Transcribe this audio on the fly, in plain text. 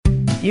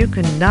You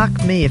can knock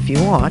me if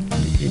you want.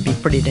 You'd be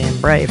pretty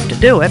damn brave to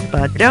do it,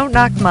 but don't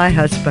knock my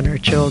husband or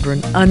children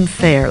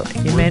unfairly.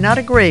 You may not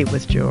agree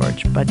with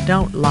George, but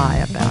don't lie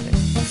about it.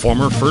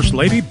 Former First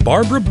Lady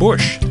Barbara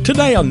Bush.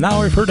 Today on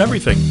Now I've Heard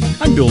Everything.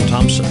 I'm Bill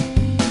Thompson.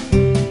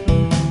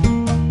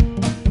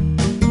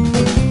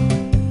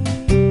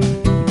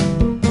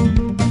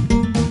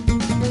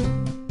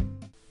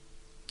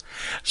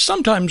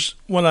 Sometimes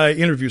when I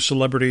interview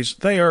celebrities,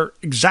 they are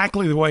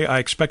exactly the way I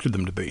expected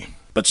them to be.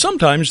 But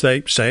sometimes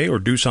they say or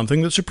do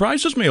something that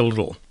surprises me a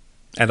little.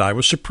 And I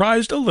was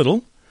surprised a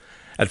little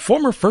at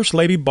former First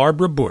Lady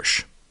Barbara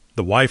Bush,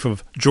 the wife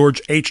of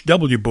George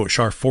H.W. Bush,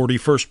 our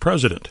 41st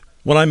president.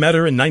 When I met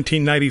her in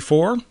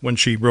 1994, when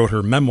she wrote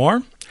her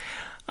memoir,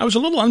 I was a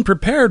little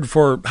unprepared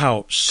for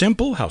how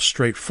simple, how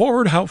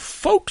straightforward, how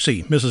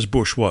folksy Mrs.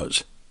 Bush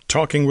was.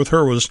 Talking with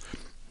her was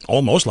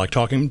almost like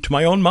talking to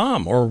my own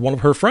mom or one of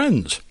her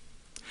friends.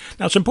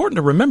 Now, it's important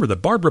to remember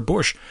that Barbara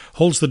Bush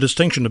holds the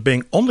distinction of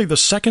being only the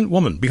second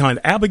woman behind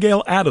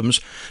Abigail Adams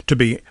to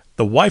be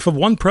the wife of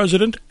one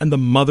president and the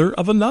mother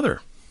of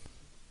another.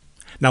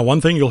 Now,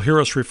 one thing you'll hear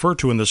us refer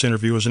to in this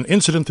interview is an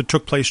incident that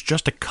took place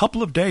just a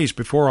couple of days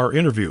before our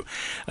interview.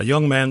 A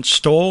young man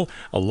stole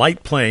a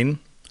light plane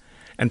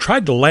and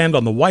tried to land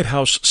on the White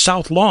House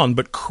South Lawn,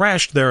 but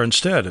crashed there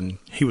instead, and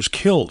he was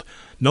killed.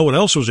 No one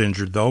else was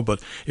injured, though,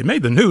 but it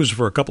made the news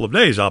for a couple of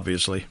days,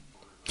 obviously.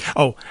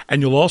 Oh,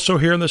 and you'll also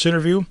hear in this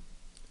interview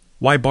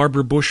why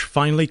Barbara Bush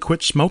finally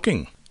quit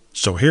smoking.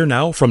 So here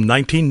now, from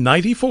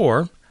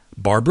 1994,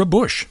 Barbara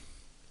Bush.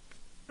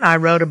 I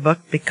wrote a book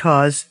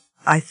because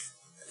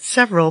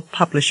several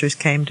publishers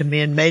came to me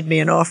and made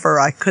me an offer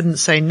I couldn't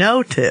say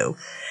no to.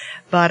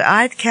 But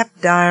I'd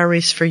kept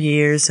diaries for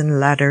years and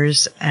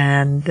letters,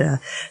 and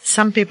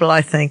some people,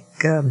 I think,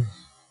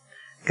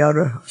 go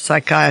to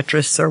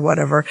psychiatrists or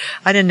whatever.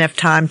 I didn't have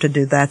time to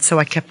do that, so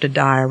I kept a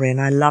diary,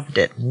 and I loved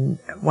it. And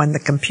when the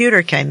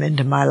computer came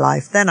into my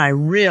life, then I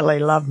really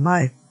loved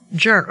my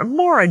journal,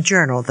 more a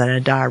journal than a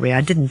diary.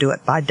 I didn't do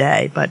it by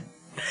day, but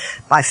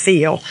by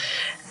feel.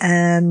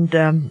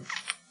 And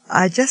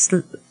I just,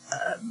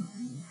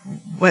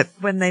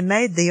 when they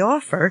made the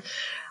offer,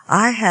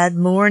 I had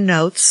more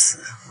notes.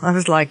 I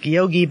was like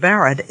Yogi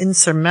Berra,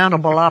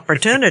 insurmountable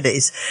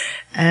opportunities.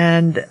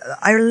 And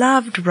I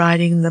loved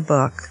writing the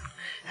book.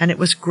 And it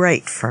was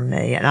great for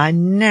me, and I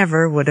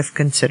never would have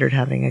considered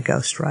having a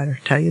ghostwriter,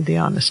 tell you the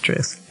honest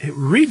truth. It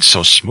reads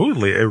so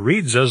smoothly. It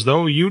reads as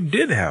though you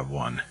did have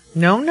one.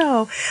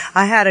 No.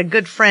 I had a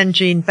good friend,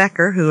 Gene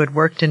Becker, who had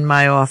worked in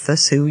my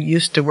office, who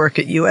used to work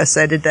at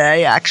USA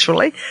Today,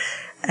 actually.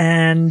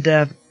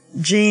 And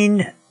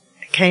Gene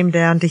came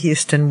down to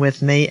Houston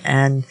with me,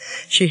 and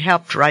she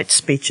helped write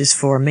speeches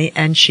for me,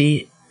 and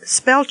she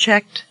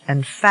spell-checked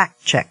and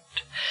fact-checked.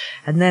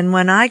 And then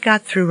when I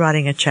got through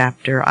writing a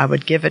chapter, I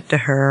would give it to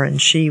her, and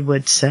she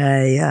would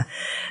say,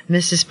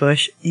 Mrs.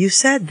 Bush, you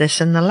said this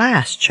in the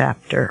last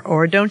chapter,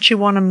 or don't you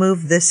want to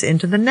move this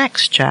into the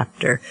next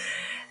chapter?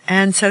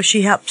 And so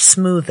she helped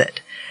smooth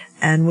it.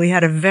 And we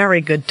had a very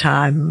good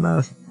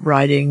time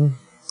writing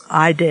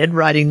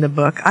the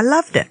book. I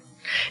loved it.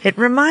 It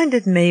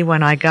reminded me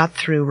when I got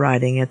through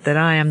writing it that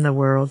I am the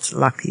world's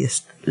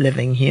luckiest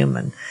living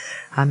human.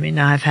 I mean,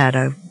 I've had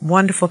a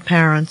wonderful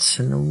parents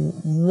and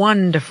a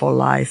wonderful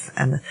life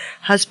and a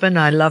husband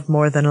I love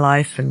more than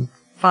life and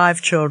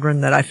 5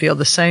 children that I feel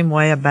the same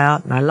way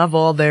about, and I love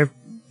all their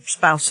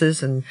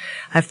spouses, and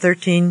I have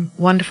 13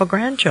 wonderful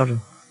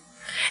grandchildren.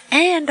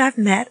 And I've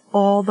met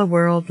all the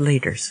world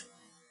leaders.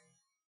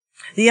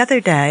 The other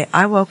day,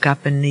 I woke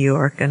up in New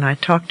York, and I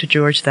talked to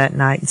George that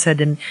night and said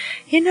to him,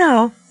 you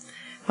know,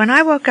 when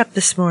I woke up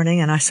this morning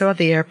and I saw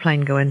the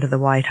airplane go into the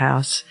White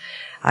House,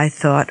 I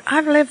thought,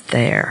 I've lived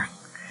there.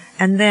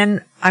 And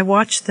then I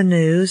watched the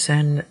news,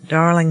 and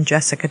darling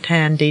Jessica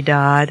Tandy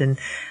died, and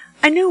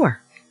I knew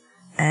her.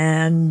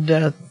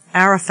 And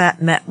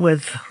Arafat met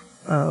with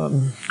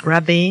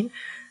Rabin.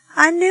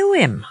 I knew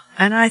him.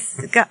 And I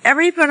got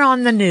everyone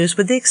on the news,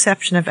 with the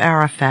exception of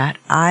Arafat,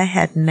 I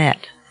had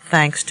met,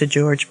 thanks to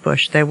George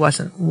Bush. There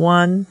wasn't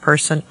one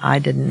person I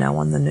didn't know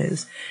on the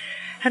news.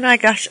 And I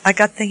got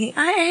thinking,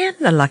 I am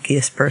the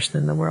luckiest person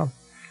in the world.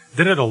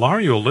 Did it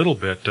alarm you a little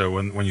bit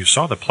when you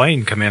saw the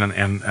plane come in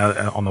and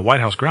on the White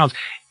House grounds?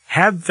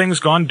 Had things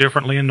gone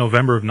differently in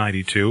November of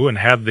 '92, and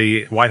had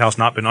the White House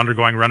not been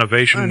undergoing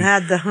renovation? And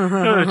had the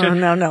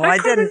no, I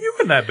didn't. You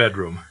in that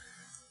bedroom?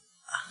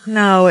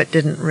 No, it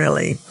didn't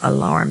really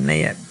alarm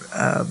me.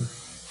 I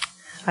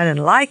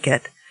didn't like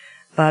it,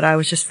 but I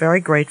was just very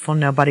grateful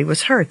nobody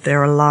was hurt.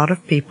 There are a lot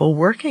of people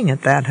working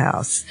at that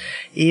house,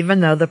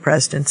 even though the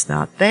president's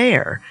not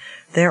there.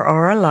 There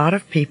are a lot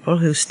of people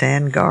who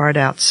stand guard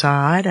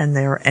outside, and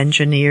there are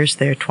engineers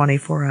there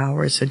 24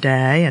 hours a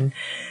day,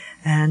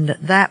 and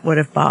that would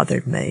have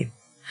bothered me.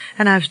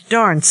 And I was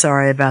darn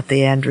sorry about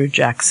the Andrew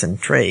Jackson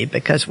tree,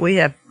 because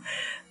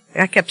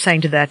I kept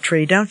saying to that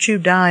tree, don't you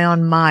die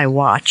on my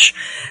watch.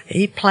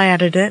 He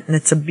planted it, and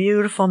it's a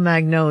beautiful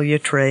magnolia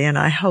tree, and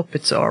I hope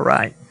it's all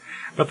right.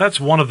 But that's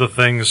one of the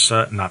things,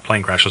 not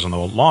plane crashes on the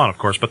lawn, of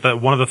course, but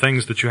one of the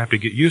things that you have to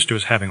get used to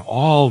is having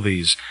all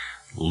these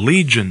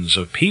legions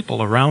of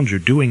people around you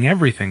doing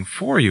everything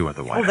for you at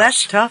the White House.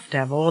 That's tough to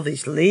have all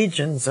these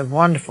legions of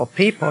wonderful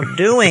people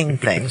doing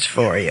things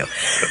for you.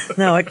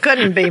 No, it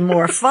couldn't be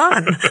more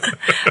fun.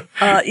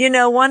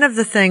 One of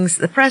the things,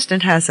 the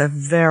president has a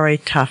very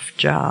tough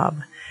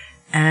job.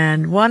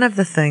 And one of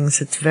the things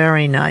that's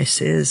very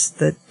nice is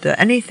that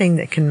anything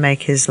that can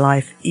make his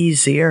life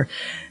easier,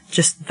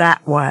 just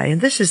that way. And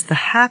this is the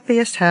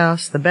happiest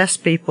house, the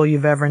best people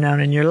you've ever known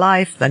in your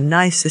life, the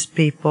nicest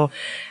people.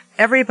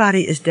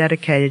 Everybody is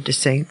dedicated to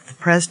saying the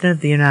President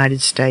of the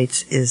United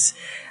States is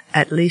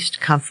at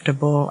least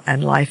comfortable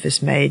and life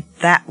is made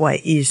that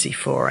way easy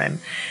for him.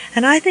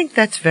 And I think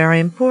that's very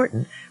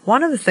important.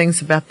 One of the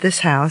things about this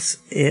house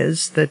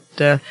is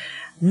that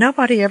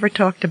nobody ever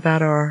talked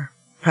about our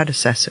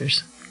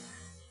predecessors.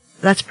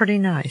 That's pretty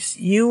nice.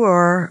 You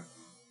are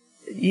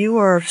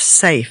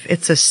safe.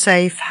 It's a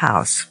safe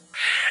house.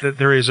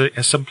 There is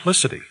a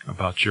simplicity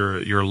about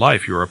your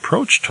life, your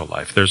approach to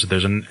life.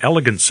 There's an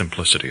elegant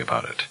simplicity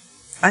about it.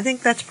 I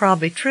think that's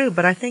probably true,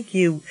 but I think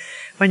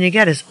when you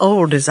get as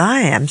old as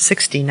I am,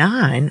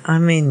 69, I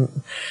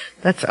mean,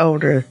 that's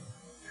older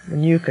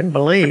than you can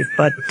believe,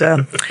 but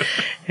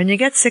when you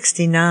get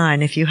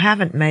 69, if you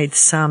haven't made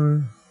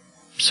some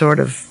sort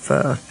of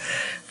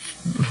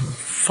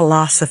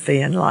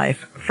philosophy in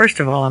life, first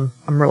of all,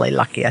 I'm really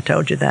lucky, I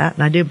told you that,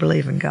 and I do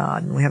believe in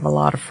God, and we have a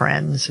lot of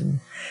friends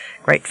and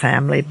great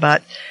family,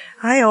 but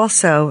I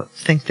also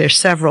think there's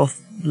several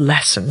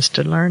lessons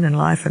to learn in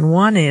life, and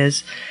one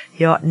is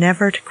you ought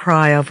never to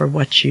cry over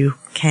what you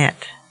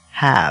can't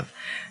have.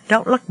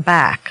 Don't look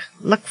back,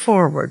 look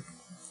forward,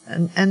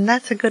 and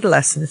that's a good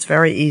lesson. It's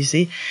very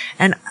easy,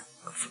 and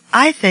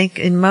I think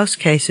in most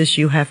cases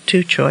you have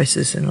two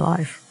choices in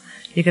life.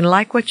 You can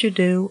like what you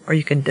do, or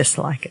you can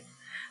dislike it.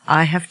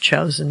 I have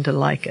chosen to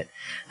like it.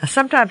 Now,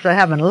 sometimes I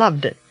haven't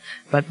loved it,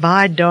 but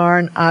by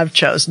darn, I've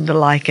chosen to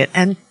like it.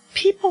 And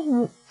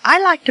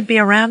I like to be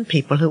around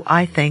people who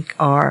I think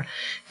are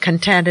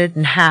contented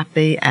and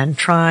happy and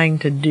trying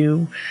to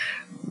do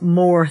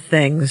more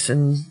things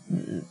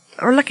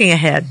or looking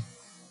ahead.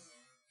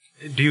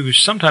 Do you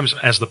sometimes,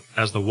 as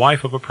the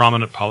wife of a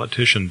prominent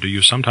politician, do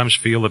you sometimes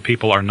feel that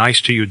people are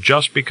nice to you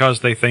just because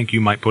they think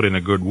you might put in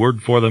a good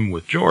word for them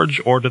with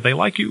George, or do they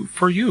like you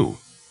for you?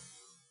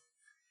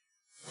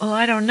 Well,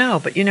 I don't know,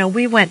 but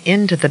we went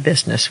into the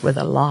business with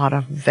a lot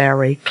of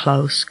very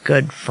close,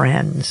 good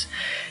friends,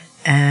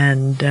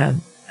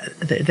 and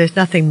there's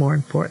nothing more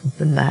important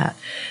than that.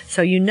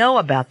 So you know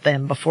about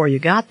them before you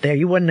got there.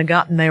 You wouldn't have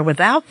gotten there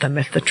without them,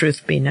 if the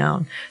truth be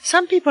known.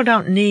 Some people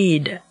don't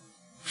need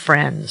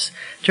friends.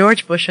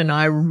 George Bush and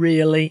I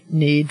really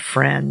need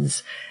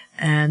friends.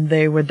 And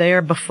they were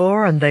there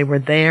before and they were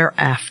there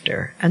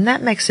after. And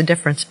that makes a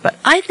difference. But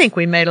I think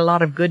we made a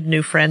lot of good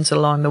new friends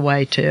along the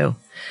way, too.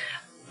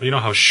 You know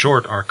how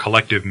short our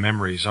collective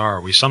memories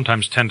are. We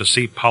sometimes tend to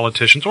see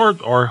politicians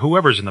or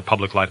whoever's in the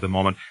public light at the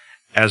moment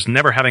as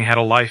never having had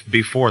a life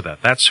before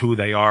that. That's who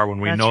they are when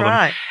we know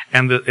them.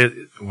 And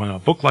when a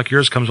book like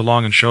yours comes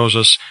along and shows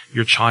us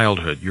your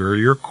childhood,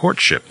 your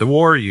courtship, the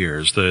war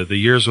years, the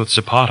years with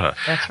Zapata,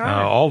 that's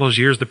right. All those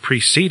years that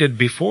preceded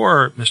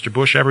before Mr.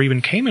 Bush ever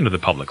even came into the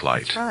public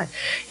light. That's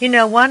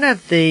right. One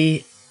of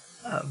the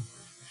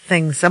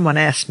things someone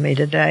asked me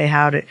today,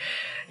 how do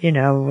you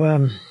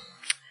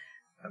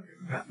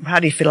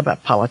feel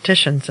about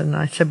politicians? And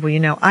I said,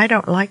 well, I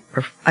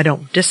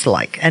don't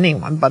dislike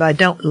anyone, but I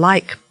don't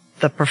like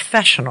the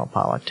professional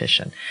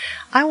politician.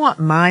 I want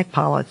my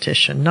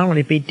politician not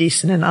only be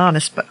decent and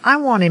honest, but I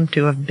want him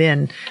to have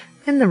been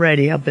in the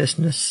radio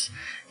business,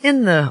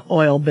 in the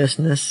oil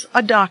business,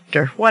 a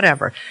doctor,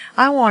 whatever.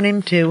 I want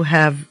him to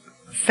have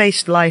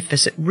faced life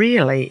as it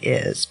really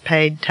is,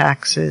 paid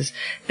taxes,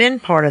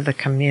 been part of the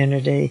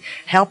community,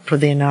 helped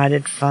with the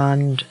United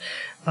Fund,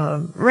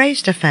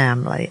 raised a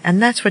family. And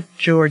that's what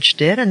George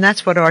did, and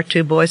that's what our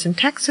two boys in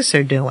Texas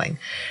are doing.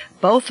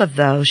 Both of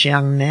those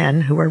young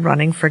men who are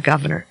running for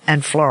governor,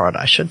 and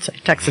Florida, I should say,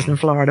 Texas and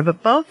Florida,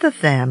 but both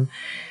of them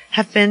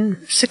have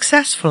been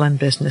successful in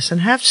business and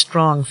have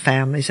strong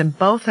families, and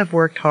both have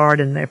worked hard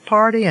in their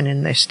party and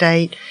in their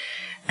state.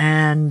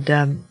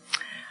 And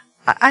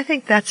I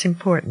think that's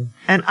important.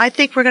 And I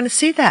think we're going to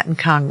see that in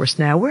Congress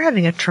now. We're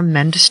having a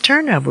tremendous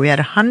turnover. We had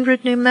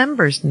 100 new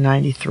members in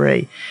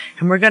 93.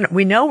 And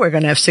we know we're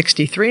going to have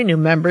 63 new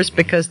members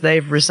because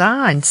they've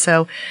resigned.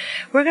 So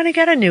we're going to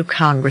get a new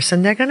Congress,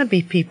 and they're going to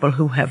be people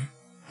who have,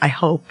 I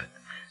hope,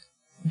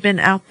 been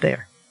out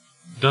there.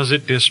 Does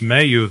it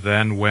dismay you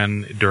then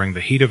when, during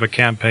the heat of a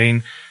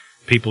campaign,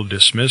 people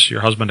dismiss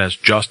your husband as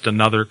just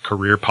another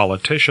career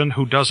politician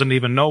who doesn't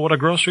even know what a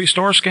grocery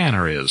store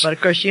scanner is? But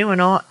of course,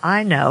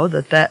 I know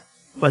that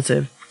was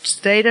a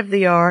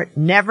state-of-the-art,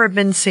 never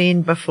been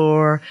seen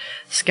before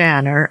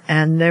scanner,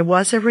 and there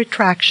was a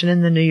retraction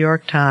in the New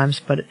York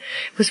Times, but it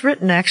was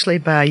written actually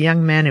by a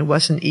young man who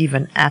wasn't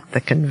even at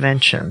the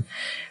convention.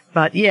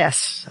 But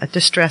yes, it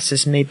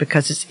distresses me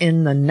because it's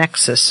in the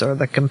Nexus or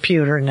the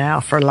computer now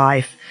for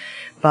life.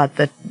 But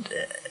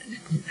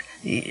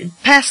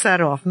pass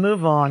that off,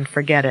 move on,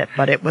 forget it.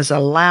 But it was a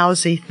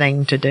lousy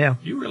thing to do.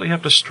 You really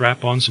have to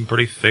strap on some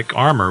pretty thick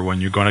armor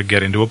when you're going to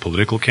get into a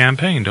political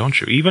campaign, don't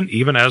you?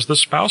 Even as the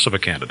spouse of a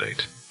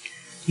candidate.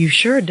 You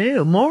sure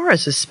do. More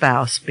as a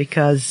spouse,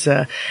 because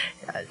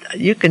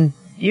you can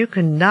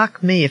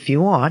knock me if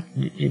you want.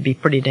 You'd be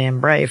pretty damn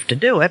brave to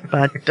do it,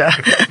 but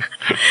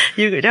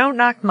you don't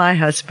knock my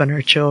husband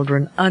or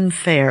children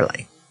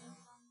unfairly.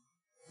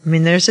 I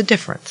mean, there's a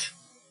difference.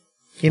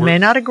 You may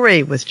not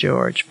agree with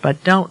George,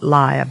 but don't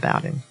lie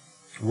about him.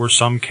 Were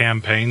some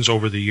campaigns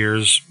over the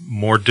years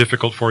more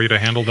difficult for you to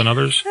handle than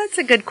others? That's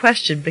a good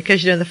question,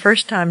 because, the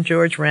first time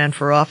George ran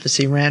for office,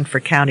 he ran for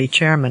county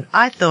chairman.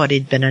 I thought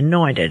he'd been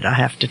anointed, I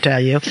have to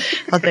tell you.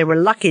 But they were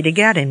lucky to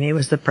get him. He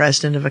was the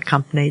president of a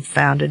company he'd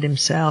founded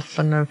himself,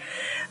 and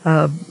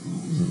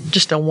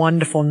just a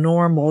wonderful,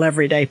 normal,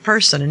 everyday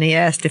person. And he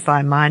asked if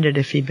I minded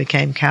if he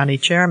became county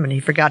chairman.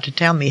 He forgot to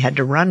tell me he had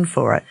to run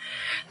for it.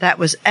 That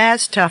was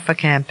as tough a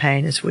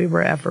campaign as we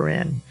were ever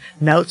in.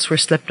 Notes were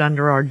slipped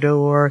under our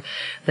door.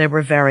 There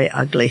were very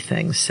ugly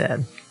things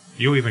said.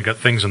 You even got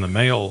things in the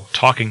mail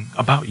talking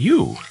about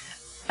you.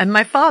 And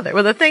my father.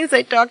 Well, the things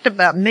they talked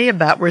about me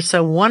about were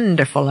so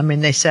wonderful. I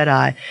mean, they said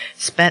I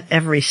spent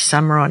every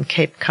summer on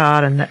Cape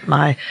Cod and that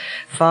my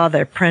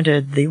father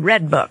printed the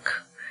Red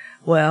Book.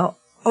 Well,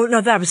 oh,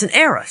 no, that was an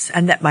heiress,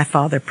 and that my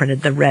father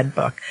printed the Red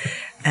Book.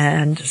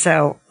 And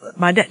so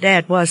my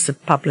dad was the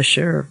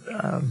publisher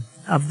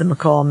of the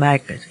McCall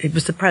magazine. He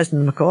was the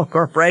president of the McCall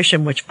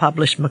Corporation, which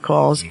published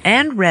McCall's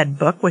and Red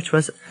Book, which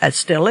was, as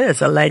still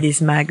is, a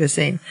ladies'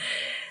 magazine.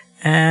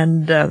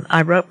 And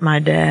I wrote my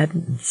dad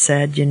and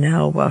said,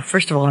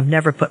 first of all, I've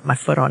never put my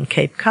foot on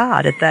Cape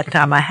Cod. At that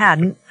time, I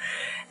hadn't.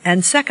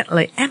 And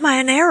secondly, am I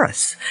an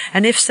heiress?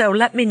 And if so,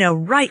 let me know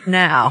right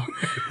now.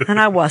 And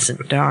I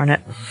wasn't, darn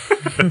it.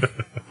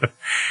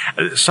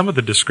 Some of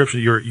the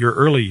description, your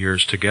early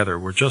years together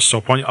were just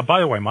so poignant. By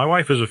the way, my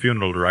wife is a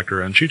funeral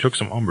director, and she took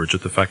some umbrage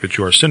at the fact that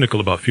you are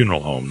cynical about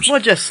funeral homes. Well,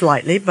 just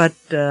slightly, but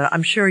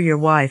I'm sure your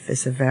wife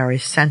is a very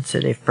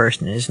sensitive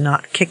person, is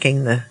not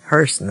kicking the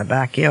hearse in the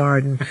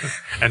backyard.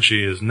 And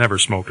she has never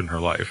smoked in her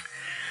life.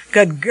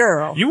 Good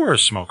girl. You were a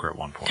smoker at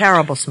one point.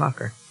 Terrible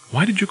smoker.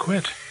 Why did you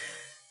quit?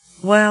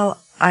 Well,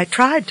 I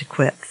tried to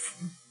quit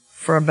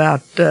for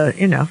about,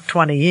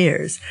 20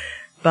 years.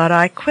 But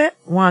I quit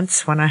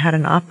once when I had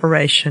an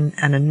operation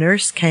and a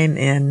nurse came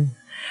in.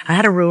 I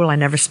had a rule I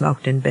never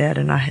smoked in bed,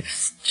 and I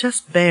was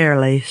just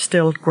barely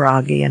still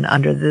groggy and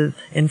under the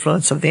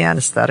influence of the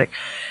anesthetic.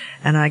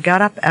 And I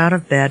got up out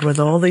of bed with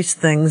all these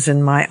things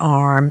in my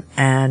arm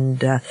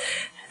and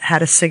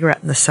had a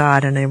cigarette in the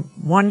side, and a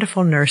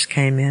wonderful nurse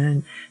came in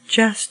and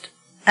just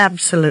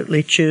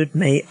absolutely chewed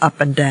me up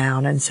and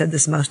down and said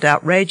this most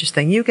outrageous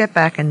thing: you get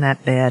back in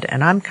that bed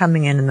and I'm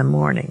coming in the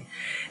morning.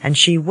 And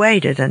she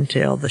waited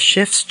until the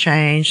shifts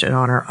changed and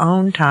on her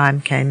own time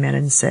came in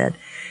and said,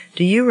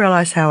 do you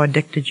realize how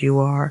addicted you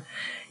are?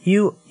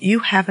 You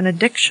have an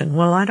addiction.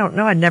 Well, I don't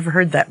know. I'd never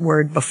heard that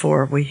word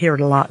before. We hear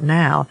it a lot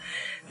now.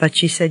 But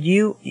she said,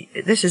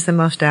 this is the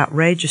most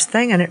outrageous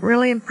thing. And it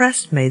really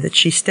impressed me that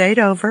she stayed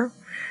over,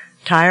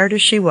 tired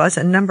as she was,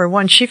 and number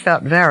one, she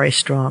felt very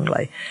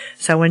strongly.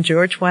 So when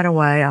George went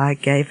away, I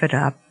gave it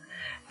up.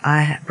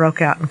 I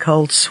broke out in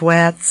cold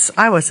sweats.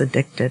 I was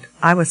addicted.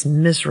 I was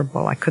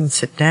miserable. I couldn't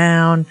sit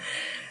down.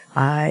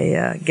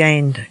 I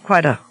gained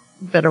quite a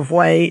bit of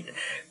weight,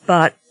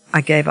 but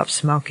I gave up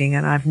smoking,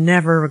 and I've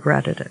never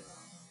regretted it.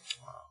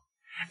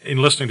 In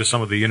listening to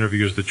some of the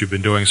interviews that you've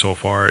been doing so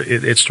far,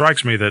 it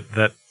strikes me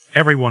that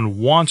everyone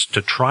wants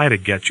to try to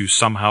get you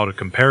somehow to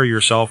compare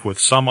yourself with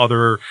some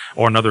other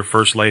or another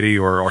first lady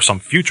or some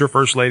future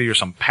first lady or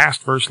some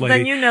past first lady.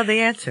 Then you know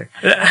the answer.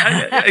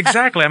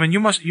 Exactly. I mean, you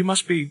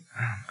must be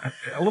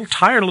a little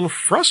tired, a little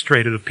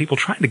frustrated of people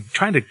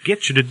trying to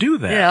get you to do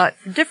that. Yeah,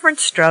 different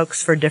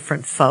strokes for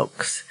different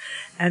folks.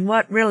 And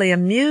what really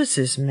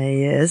amuses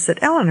me is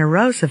that Eleanor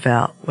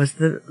Roosevelt was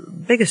the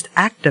biggest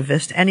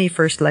activist any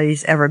first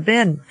lady's ever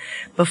been,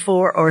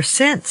 before or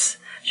since.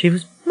 She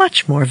was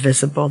much more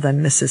visible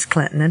than Mrs.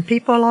 Clinton, and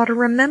people ought to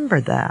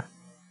remember that.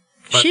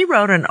 But she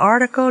wrote an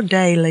article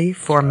daily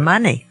for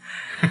money.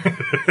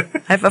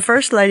 If a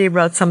first lady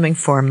wrote something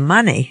for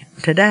money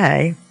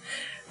today,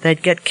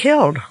 they'd get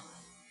killed.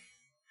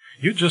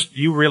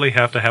 You really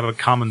have to have a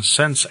common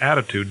sense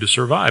attitude to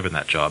survive in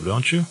that job,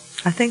 don't you?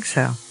 I think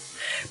so.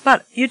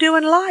 But you do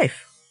in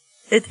life.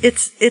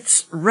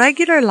 It's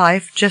regular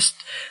life, just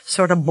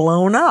sort of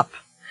blown up.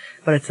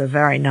 But it's a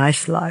very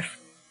nice life.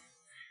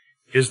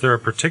 Is there a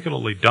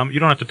particularly dumb... You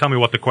don't have to tell me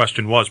what the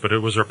question was, but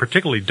was there a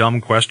particularly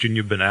dumb question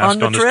you've been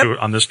asked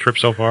on this trip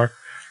so far?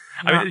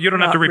 I mean, you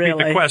don't have to repeat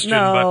the question, but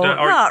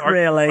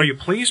are you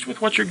pleased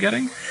with what you're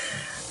getting?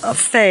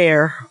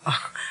 Fair,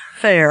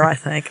 I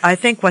think. I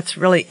think what's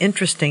really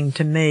interesting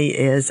to me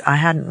is I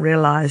hadn't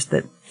realized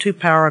that 2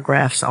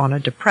 paragraphs on a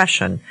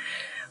depression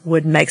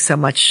would make so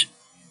much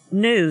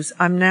news.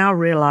 I'm now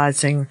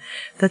realizing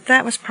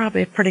that was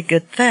probably a pretty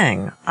good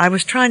thing. I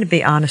was trying to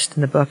be honest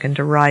in the book and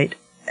to write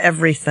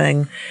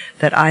everything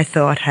that I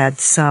thought had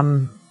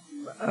some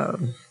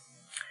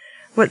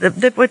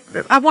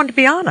I wanted to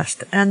be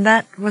honest, and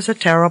that was a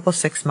terrible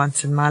 6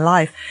 months in my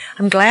life.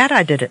 I'm glad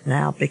I did it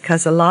now,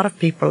 because a lot of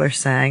people are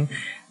saying,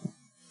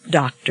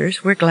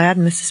 doctors, we're glad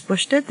Mrs.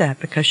 Bush did that,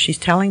 because she's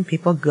telling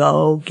people,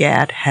 go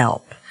get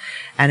help.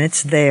 And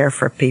it's there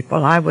for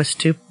people. I was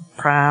too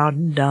proud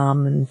and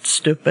dumb and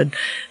stupid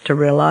to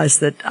realize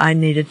that I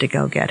needed to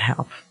go get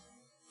help.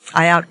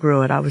 I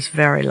outgrew it. I was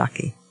very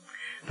lucky.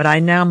 But I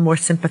now am more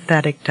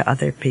sympathetic to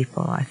other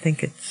people. I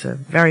think it's a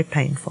very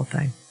painful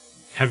thing.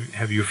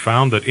 Have you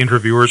found that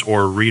interviewers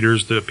or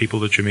readers, the people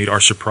that you meet, are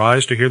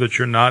surprised to hear that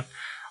you're not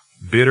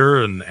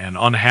bitter and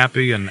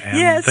unhappy and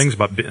yes. things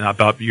about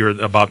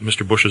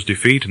Mr. Bush's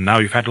defeat, and now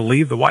you've had to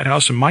leave the White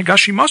House, and my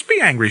gosh, she must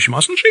be angry,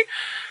 mustn't she?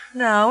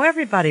 No,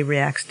 everybody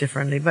reacts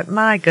differently, but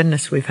my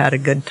goodness, we've had a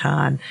good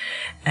time.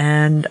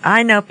 And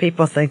I know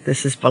people think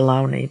this is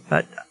baloney,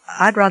 but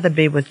I'd rather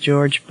be with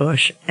George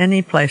Bush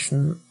any place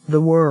in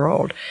the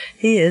world.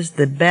 He is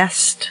the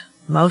best,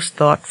 most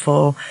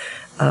thoughtful,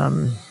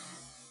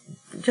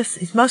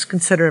 he's most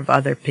considerate of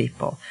other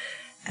people.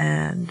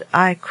 And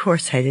I, of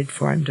course, hated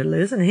for him to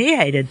lose, and he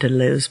hated to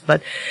lose,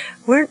 but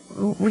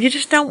you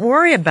just don't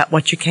worry about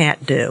what you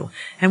can't do.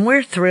 And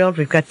we're thrilled.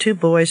 We've got 2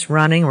 boys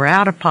running. We're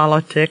out of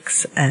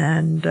politics,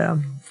 and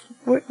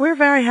we're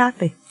very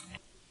happy.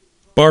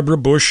 Barbara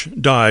Bush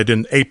died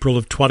in April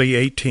of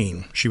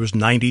 2018. She was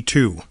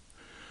 92.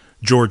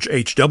 George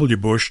H.W.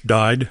 Bush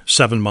died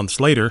 7 months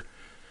later.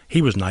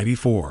 He was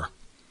 94.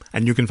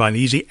 And you can find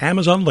easy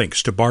Amazon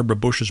links to Barbara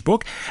Bush's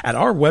book at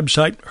our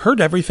website,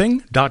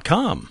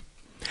 heardeverything.com.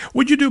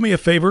 Would you do me a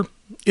favor?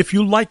 If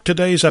you liked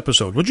today's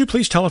episode, would you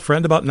please tell a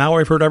friend about Now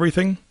I've Heard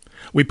Everything?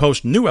 We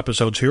post new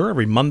episodes here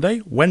every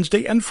Monday,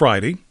 Wednesday, and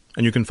Friday,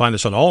 and you can find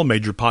us on all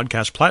major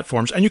podcast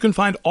platforms, and you can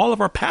find all of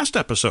our past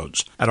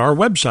episodes at our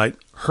website,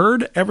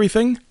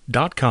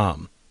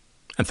 heardeverything.com.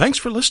 And thanks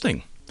for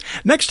listening.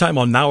 Next time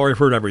on Now I've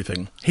Heard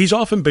Everything, he's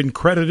often been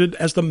credited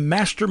as the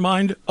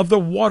mastermind of the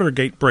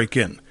Watergate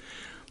break-in,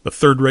 the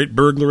third-rate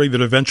burglary that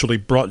eventually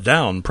brought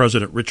down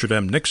President Richard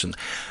M. Nixon.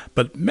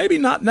 But maybe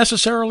not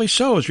necessarily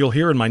so, as you'll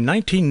hear in my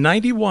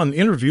 1991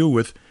 interview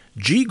with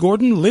G.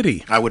 Gordon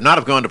Liddy. I would not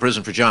have gone to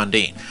prison for John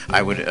Dean.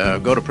 I would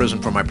go to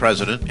prison for my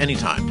president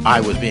anytime.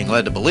 I was being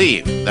led to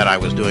believe that I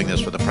was doing this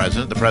for the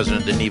president. The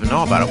president didn't even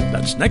know about it.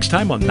 That's next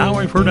time on Now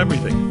I've Heard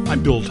Everything.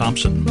 I'm Bill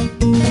Thompson.